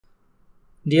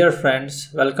Dear friends,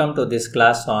 welcome to this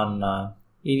class on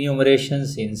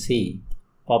enumerations in C,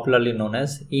 popularly known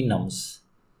as Enums.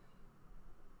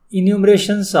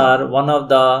 Enumerations are one of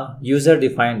the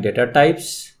user-defined data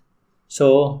types.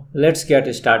 So let's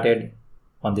get started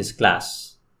on this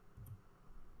class.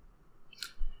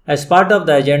 As part of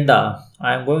the agenda,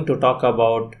 I am going to talk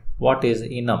about what is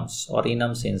Enums or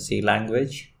Enums in C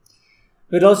language.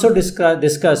 We'll also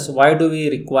discuss why do we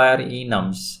require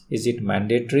enums. Is it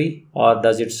mandatory or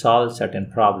does it solve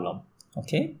certain problem?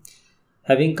 Okay.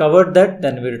 Having covered that,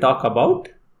 then we'll talk about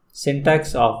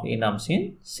syntax of enums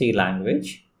in C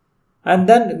language. And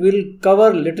then we'll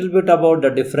cover a little bit about the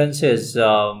differences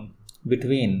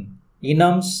between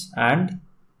enums and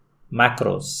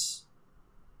macros,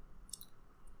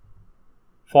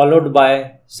 followed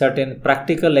by certain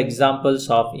practical examples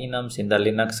of enums in the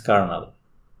Linux kernel.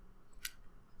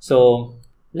 So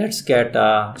let's get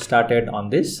started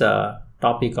on this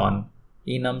topic on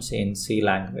enums in C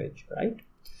language, right?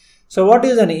 So what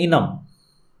is an enum?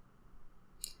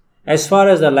 As far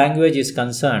as the language is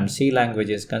concerned, C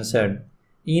language is concerned,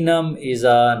 enum is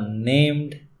a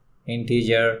named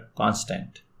integer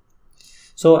constant.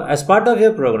 So as part of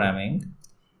your programming,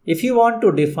 if you want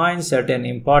to define certain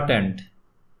important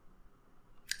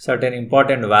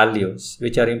values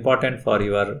which are important for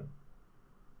your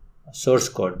source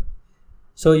code,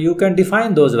 so you can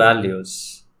define those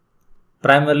values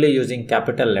primarily using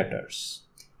capital letters,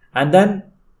 and then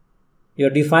you're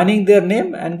defining their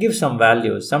name and give some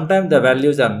values. Sometimes the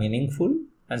values are meaningful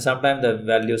and sometimes the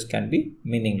values can be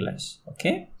meaningless.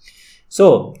 Okay,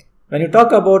 so when you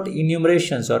talk about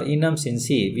enumerations or enums in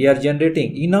C, we are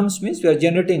generating enums means we are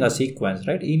generating a sequence,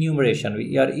 right? Enumeration,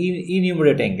 we are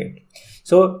enumerating it.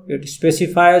 So it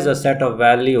specifies a set of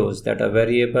values that a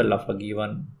variable of a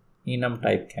given enum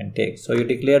type can take. So you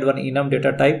declared one enum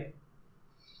data type,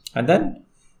 and then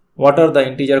what are the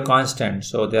integer constants?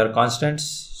 So they are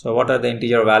constants. So what are the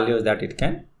integer values that it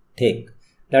can take?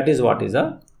 That is what is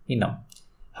a enum.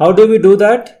 How do we do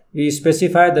that? We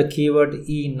specify the keyword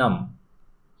enum.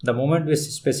 The moment we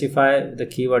specify the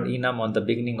keyword enum on the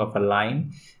beginning of a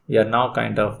line, we are now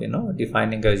kind of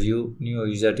defining a new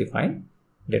user defined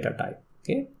data type.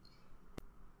 Okay.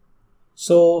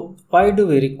 So why do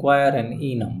we require an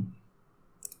enum?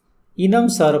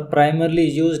 Enums are primarily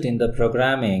used in the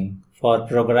programming for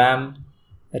program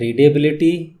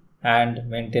readability and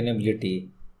maintainability.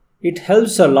 It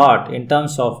helps a lot in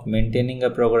terms of maintaining a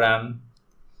program.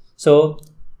 So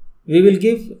we will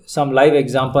give some live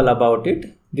example about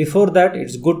it. Before that,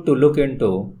 it's good to look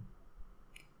into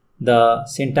the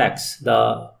syntax,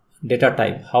 the data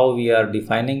type, how we are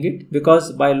defining it,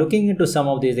 because by looking into some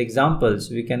of these examples,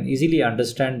 we can easily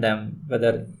understand them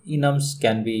whether enums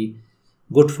can be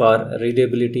good for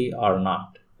readability or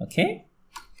not. Okay,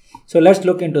 so let's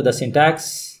look into the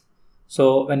syntax.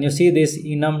 So when you see this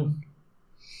enum,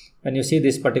 when you see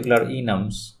this particular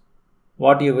enums,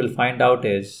 what you will find out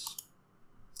is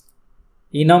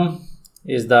enum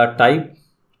is the type.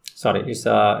 Sorry, it's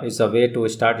a way to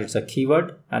start. It's a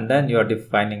keyword, and then you are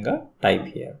defining a type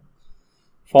here,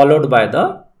 followed by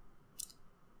the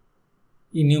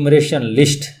enumeration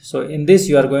list. So in this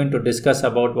you are going to discuss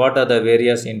about what are the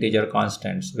various integer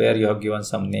constants where you have given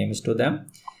some names to them,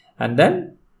 and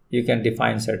then you can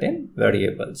define certain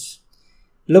variables.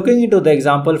 Looking into the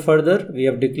example further, we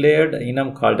have declared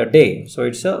enum called a day. So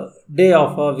it's a day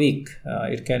of a week.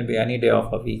 It can be any day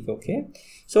of a week. Okay.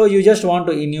 So you just want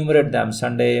to enumerate them: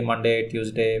 Sunday, Monday,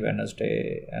 Tuesday,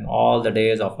 Wednesday, and all the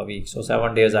days of a week. So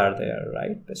 7 days are there,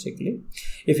 right? Basically,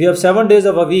 if you have 7 days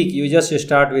of a week, you just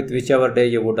start with whichever day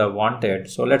you would have wanted.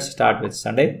 So let's start with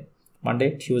Sunday,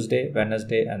 Monday, Tuesday,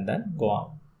 Wednesday, and then go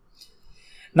on.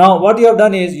 Now what you have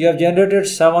done is you have generated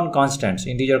 7 constants,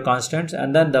 integer constants,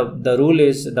 and then the rule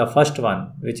is the first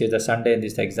one, which is the Sunday in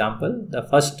this example, the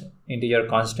first integer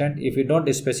constant. If you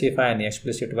don't specify any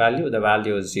explicit value, the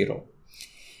value is 0.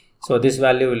 So this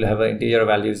value will have an integer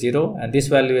value 0, and this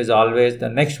value is always, the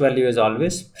next value is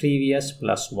always previous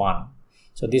plus 1.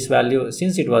 So this value,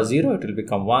 since it was 0, it will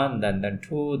become 1, then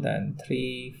 2, then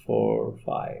 3, 4,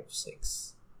 5,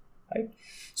 6, right?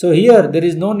 So here there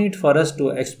is no need for us to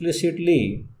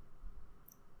explicitly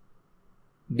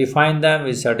define them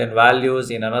with certain values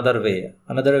in another way.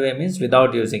 Another way means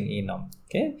without using enum.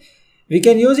 Okay. We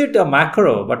can use it a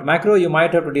macro, but macro you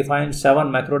might have to define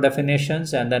 7 macro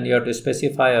definitions, and then you have to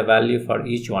specify a value for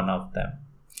each one of them.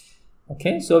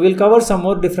 Okay, so we'll cover some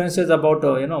more differences about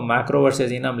macro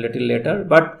versus enum little later,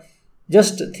 but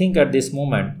just think at this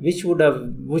moment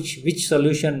which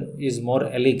solution is more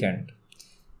elegant.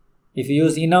 If you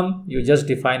use enum, you just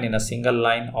define in a single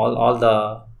line all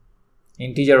the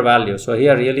integer value. So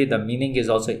here really the meaning is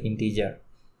also integer.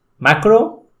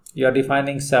 Macro, you are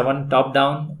defining 7 top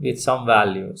down with some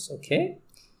values. Okay.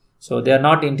 So they are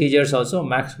not integers also.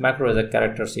 Macro is a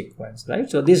character sequence, right?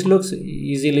 So this looks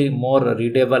easily more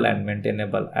readable and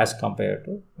maintainable as compared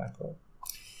to macro.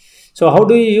 So how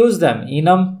do you use them?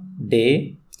 Enum,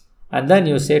 day, and then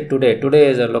you say today. Today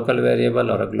is a local variable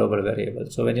or a global variable.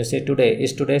 So when you say today,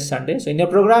 is today Sunday? So in your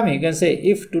programming, you can say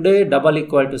if today double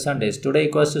equal to Sunday, is today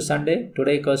equals to Sunday,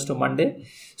 today equals to Monday.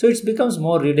 So it becomes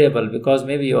more readable because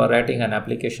maybe you are writing an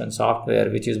application software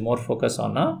which is more focused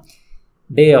on a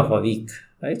day of a week,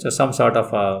 right? So some sort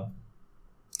of a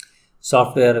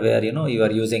software where you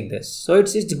are using this. So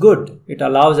it's good. It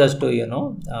allows us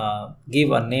to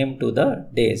give a name to the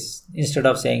days instead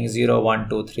of saying 0, 1,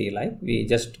 2, 3, like we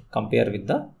just compare with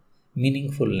the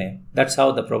meaningful name. That's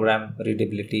how the program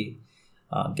readability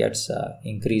gets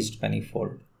increased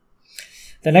manyfold.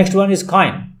 The next one is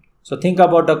coin. So think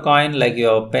about a coin like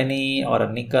your penny or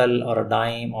a nickel or a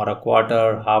dime or a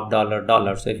quarter, half dollar,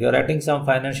 dollar. So if you're writing some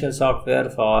financial software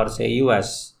for say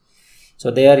US, so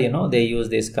there, they use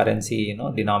this currency,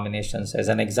 denominations as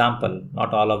an example.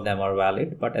 Not all of them are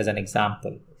valid, but as an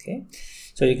example. Okay.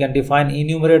 So you can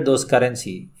enumerate those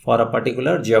currency for a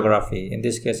particular geography. In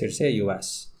this case, it's a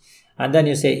US. And then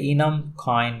you say enum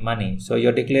coin money. So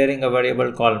you're declaring a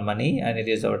variable called money and it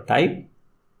is our type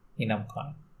enum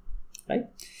coin, right?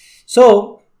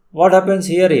 So what happens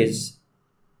here is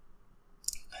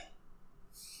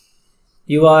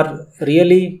you are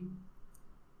really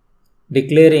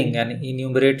declaring an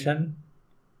enumeration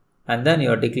and then you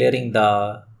are declaring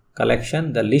the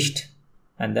collection, the list,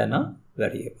 and then a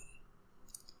variable.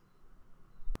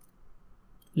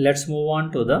 Let's move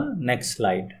on to the next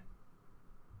slide.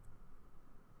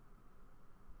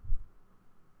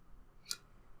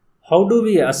 How do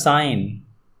we assign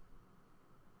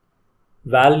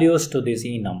values to this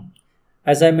enum?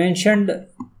 As I mentioned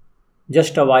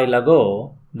just a while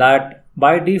ago, that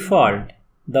by default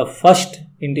the first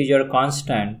integer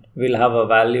constant will have a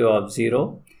value of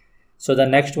 0. So the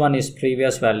next one is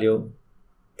previous value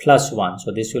plus 1.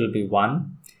 So this will be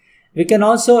 1. We can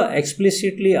also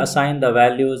explicitly assign the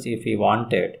values if we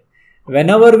wanted.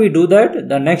 Whenever we do that,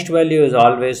 the next value is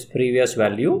always previous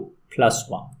value plus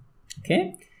 1.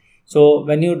 Okay. So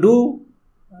when you do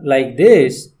like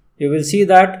this, you will see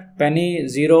that penny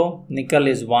 0, nickel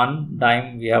is 1,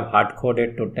 dime we have hard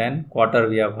coded to 10, quarter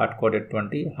we have hard coded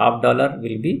 20, half dollar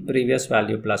will be previous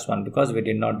value plus 1 because we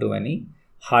did not do any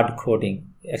hard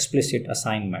coding, explicit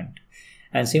assignment.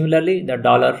 And similarly, the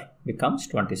dollar becomes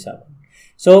 27.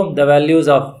 So the values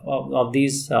of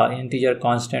these integer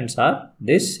constants are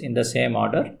this in the same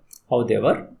order how they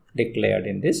were declared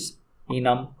in this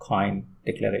enum coin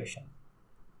declaration.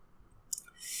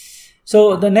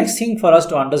 So the next thing for us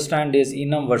to understand is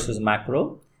enum versus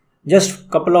macro. Just a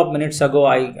couple of minutes ago,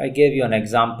 I gave you an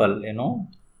example,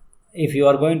 if you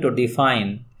are going to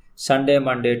define Sunday,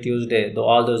 Monday, Tuesday,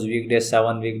 all those weekdays,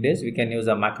 7 weekdays, we can use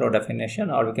a macro definition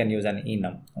or we can use an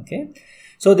enum. Okay.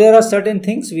 So there are certain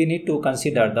things we need to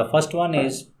consider. The first one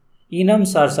is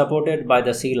enums are supported by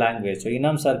the C language. So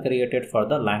enums are created for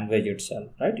the language itself,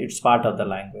 right? It's part of the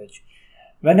language.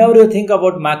 Whenever you think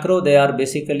about macro, they are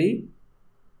basically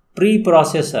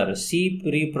preprocessor, C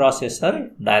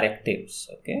preprocessor directives.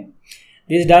 Okay,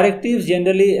 these directives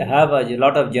generally have a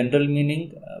lot of general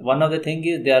meaning. One of the thing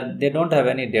is they don't have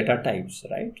any data types,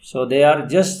 right? So they are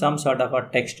just some sort of a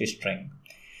text string.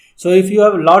 So if you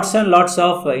have lots and lots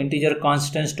of integer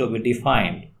constants to be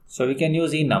defined, so we can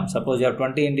use enum. Suppose you have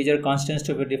 20 integer constants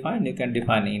to be defined, you can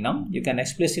define enum. You can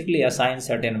explicitly assign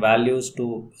certain values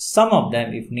to some of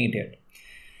them if needed.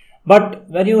 But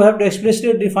when you have to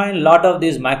explicitly define a lot of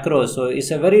these macros, so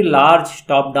it's a very large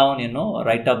top-down,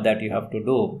 write-up that you have to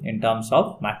do in terms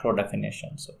of macro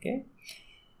definitions, okay?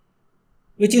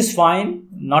 Which is fine,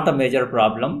 not a major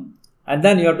problem. And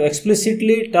then you have to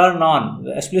explicitly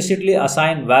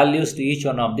assign values to each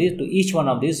one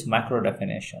of these macro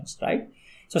definitions, right?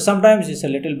 So sometimes it's a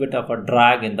little bit of a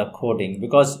drag in the coding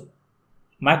because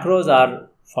macros are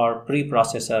for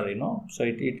preprocessor, so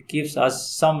it gives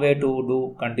us some way to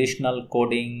do conditional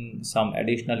coding, some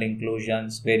additional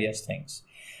inclusions, various things.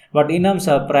 But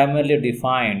enums are primarily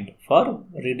defined for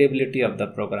readability of the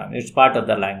program. It's part of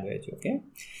the language, okay?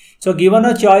 So given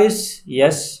a choice,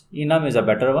 yes, enum is a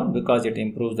better one because it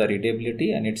improves the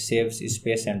readability and it saves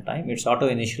space and time. It's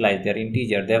auto-initialized, they're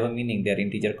integer, they have a meaning, they're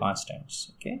integer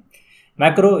constants, okay?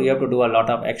 Macro, you have to do a lot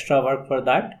of extra work for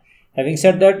that. Having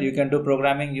said that, you can do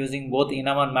programming using both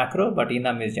enum and macro, but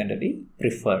enum is generally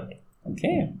preferred.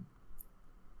 Okay.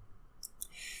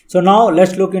 So now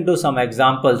let's look into some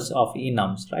examples of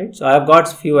enums, right? So I have got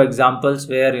few examples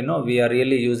where, we are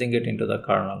really using it into the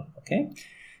kernel. Okay.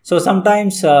 So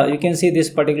sometimes you can see this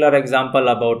particular example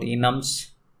about enums,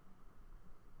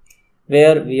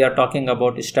 where we are talking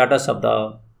about status of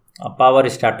the power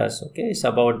status. Okay, it's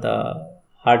about the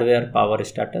hardware power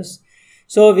status.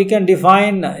 So we can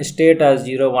define state as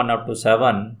 0, 1 up to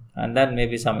 7, and then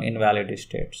maybe some invalid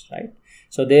states, right?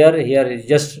 So here is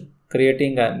just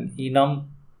creating an enum,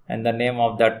 and the name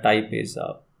of that type is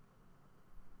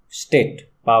state,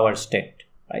 power state,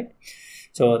 right?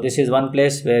 So this is one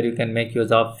place where you can make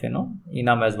use of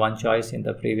enum as one choice in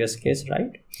the previous case,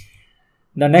 right?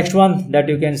 The next one that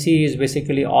you can see is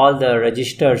basically all the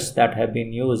registers that have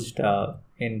been used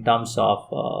in terms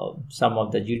of some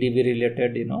of the GDB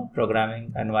related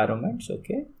programming environments.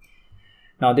 Okay,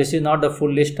 now this is not the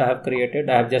full list I have created.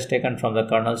 I have just taken from the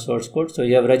kernel source code. So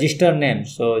you have register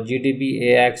names, so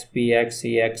GDB AX, PX,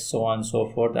 EX, so on and so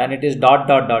forth, and it is ...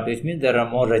 which means there are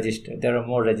more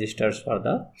registers for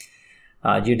the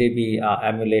GDB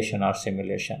emulation or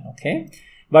simulation. Okay,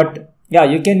 but yeah,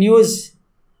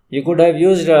 you could have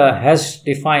used hash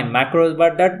defined macros,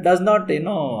 but that does not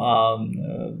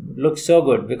look so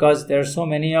good, because there are so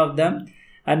many of them,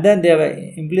 and then they have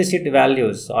implicit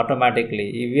values automatically.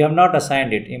 If we have not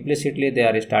assigned it, implicitly they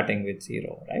are starting with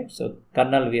 0, right? So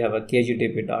kernel, we have a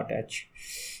kgdb.h.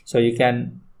 So you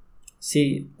can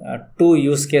see two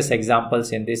use case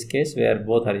examples in this case where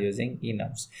both are using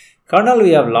enums. Kernel,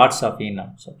 we have lots of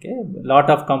enums. Okay, lot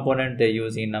of component they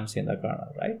use enums in the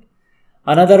kernel, right?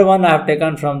 Another one I have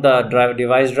taken from the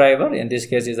device driver. In this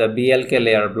case is a BLK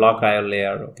layer, block IO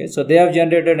layer. Okay, so they have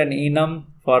generated an enum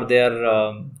for their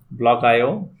block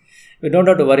IO. We don't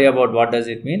have to worry about what does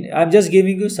it mean. I'm just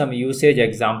giving you some usage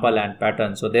example and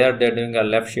pattern. So they're doing a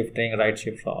left shifting, right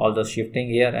shift, all the shifting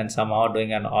here, and somehow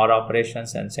doing an OR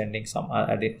operations and sending some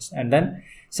and then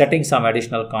setting some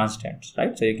additional constants,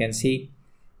 right? So you can see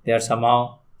they are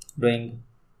somehow doing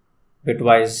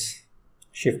bitwise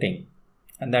shifting,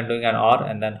 and then doing an OR,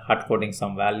 and then hard coding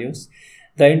some values.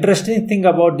 The interesting thing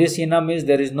about this enum is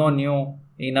there is no new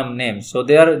enum name. So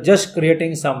they are just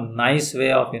creating some nice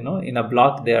way of, in a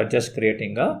block, they are just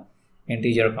creating a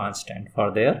integer constant for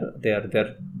their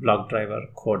block driver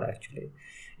code actually.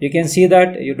 You can see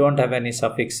that you don't have any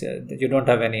suffix, you don't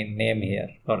have any name here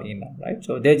for enum, right?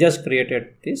 So they just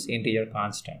created this integer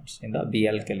constants in the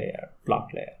BLK layer, block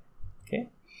layer. Okay.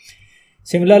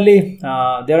 Similarly,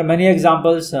 there are many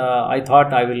examples. I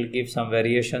thought I will give some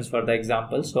variations for the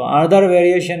examples. So another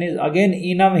variation is again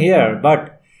enum here,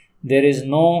 but there is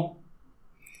no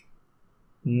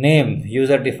name,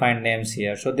 user defined names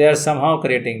here. So they are somehow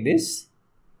creating this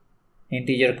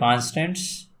integer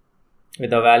constants with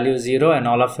the value 0 and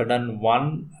all of a sudden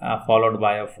 1 followed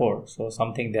by a 4. So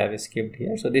something they have skipped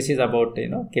here. So this is about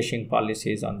caching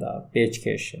policies on the page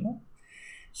cache.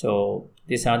 So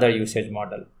this is another usage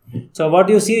model. So what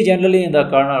you see generally in the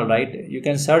kernel, right? You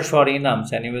can search for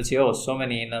enums and you will see, oh, so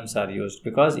many enums are used,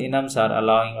 because enums are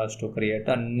allowing us to create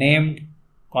a named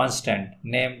constant,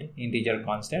 named integer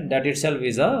constant. That itself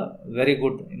is a very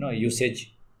good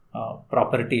usage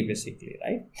property basically,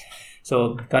 right?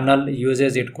 So kernel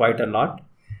uses it quite a lot.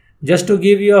 Just to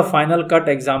give you a final cut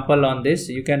example on this,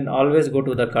 you can always go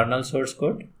to the kernel source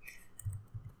code.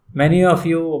 Many of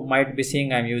you might be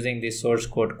seeing I'm using this source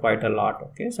code quite a lot.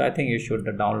 Okay, so I think you should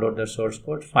download the source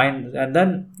code, find, and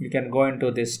then you can go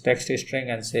into this text string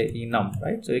and say enum,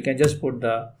 right? So you can just put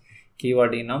the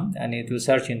keyword enum and it will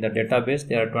search in the database.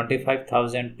 There are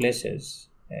 25,000 places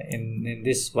in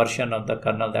this version of the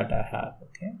kernel that I have,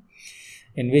 okay,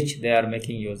 in which they are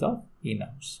making use of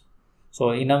enums.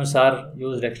 So enums are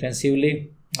used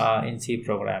extensively in C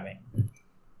programming.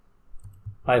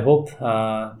 I hope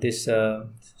this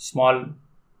small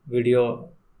video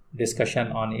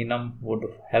discussion on enum would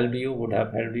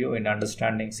have helped you in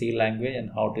understanding C language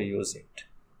and how to use it,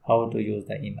 how to use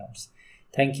the enums.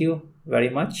 Thank you very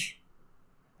much,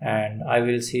 and I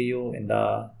will see you in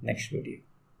the next video.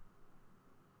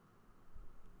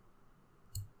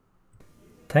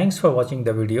 Thanks for watching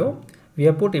the video. We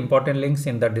have put important links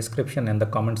in the description and the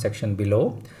comment section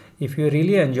below. If you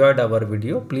really enjoyed our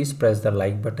video, please press the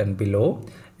like button below.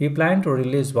 We plan to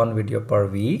release one video per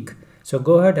week. So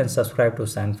go ahead and subscribe to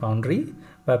Sanfoundry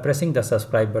by pressing the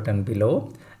subscribe button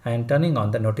below and turning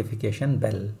on the notification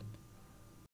bell.